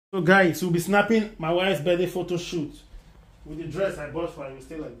So guys, we'll be snapping my wife's birthday photo shoot with the dress I bought for her. We'll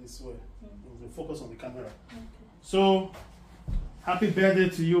stay like this way. We'll focus on the camera. Okay. So, happy birthday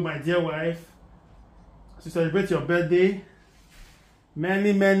to you, my dear wife. As you celebrate your birthday,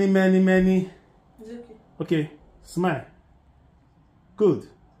 many. It's okay. Okay, smile. Good.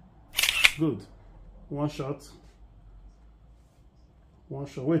 Good. One shot. One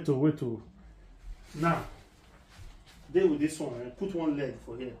shot. Wait to. Now, deal with this one. Put one leg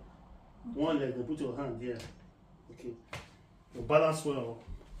for here. One leg, and put your hand here. Okay. You balance well.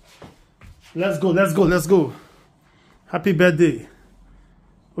 Let's go. Happy birthday.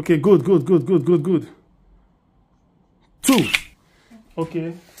 Okay, good. 2.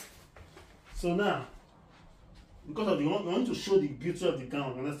 Okay. So now, because of the we want to show the beauty of the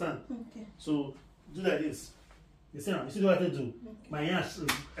gown, understand? Okay. So do like this. You see what I do? Okay. My hands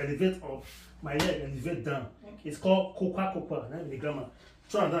elevate up, my leg elevate down. Okay. It's called coca. That's the grammar.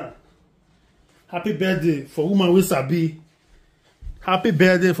 Try that. Happy birthday for woman with sabi. Happy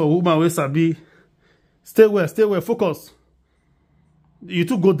birthday for woman with sabi. Stay well, focus. You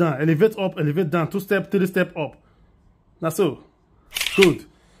two go down, elevate up, elevate down, 2 step, 3 step up. That's so. Good.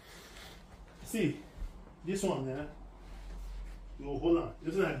 See, this one there, you hold on.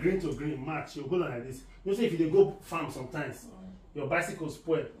 This is like green to green match. You hold on like this. You see, if you go farm sometimes, your bicycle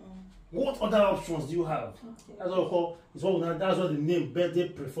spoil. What other options do you have? Okay. That's what we call. That's what the name birthday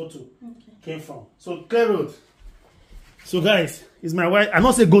pre-photo came from. So clear road. So guys, it's my wife. I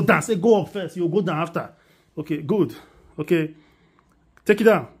not say go down. Say go up first. You go down after. Okay, good. Okay, take it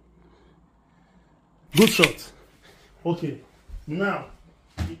down. Good shot. Okay, now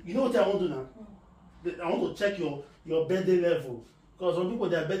you know what I want to do now? I want to check your birthday level, because some people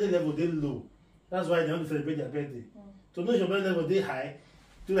their birthday level they low. That's why they want to celebrate their birthday. To know your birthday level they high,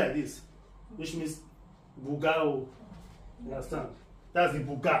 do like this, which means bugao. You understand? That's the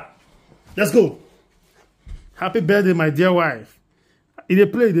buga. Let's go. Happy birthday, my dear wife. They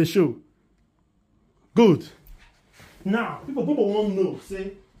play the show. Good. Now, people want to know,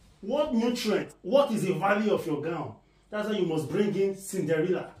 say, what nutrient, what is the value of your gown? That's why you must bring in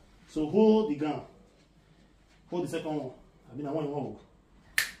Cinderella. So hold the gown. Hold the second one. I mean, I want one.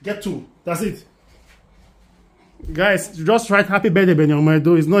 Get 2. That's it. Guys, just write happy birthday,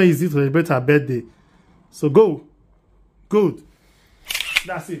 Benyomedo. It's not easy to celebrate her birthday. So go. Good.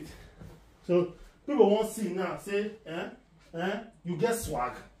 That's it. So people want to see now, say, you get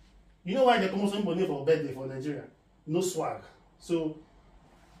swag. You know why they come some money for birthday for Nigeria? No swag. So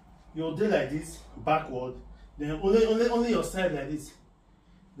you'll do like this, backward. Then only your side like this.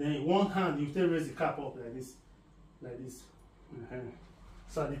 Then one hand you still raise the cap up like this.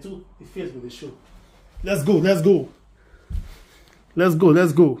 So the face with the show. Let's go.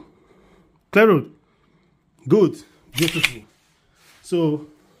 Clear road. Good. Beautiful. So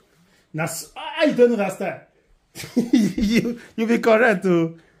now how you don't know that style? you be correct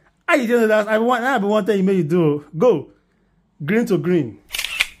too. How you don't know that? I have one thing you made you do. Go. Green to green.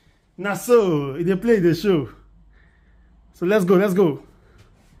 Now so they play the show. So let's go.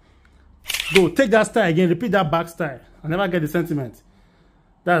 Go. Take that style again. Repeat that back style. I never get the sentiment.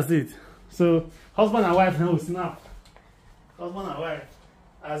 That's it. So husband and wife now snap. Husband and wife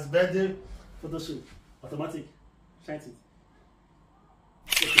as birthday photo shoot. Automatic. Shine it.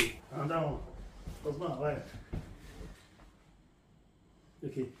 Okay. Another one. Husband and wife.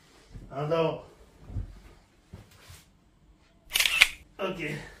 Okay. Another one.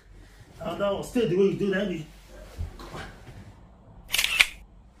 Okay. Another one. Stay the way you do that.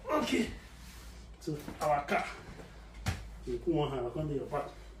 Okay. So our car. You put one hand under your back.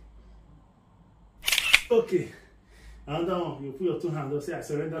 Okay. Another one. You put your 2 hands. Say I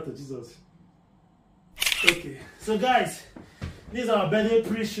surrender to Jesus. Okay. So guys, this is our birthday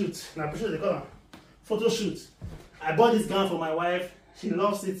pre-shoot. Now pre-shoot they call it photo shoot. I bought this gown for my wife. She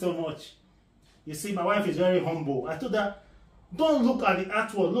loves it so much. You see, my wife is very humble. I told her, don't look at the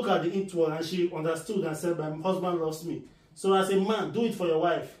artwork, look at the intwork, and she understood and said, my husband loves me. So as a man, do it for your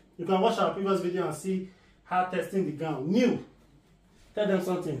wife. You can watch our previous video and see her testing the gown. New. Tell them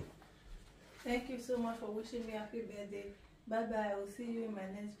something. Thank you so much for wishing me happy birthday. Bye bye. I will see you in my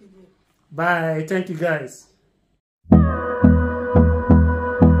next video. Bye. Thank you guys.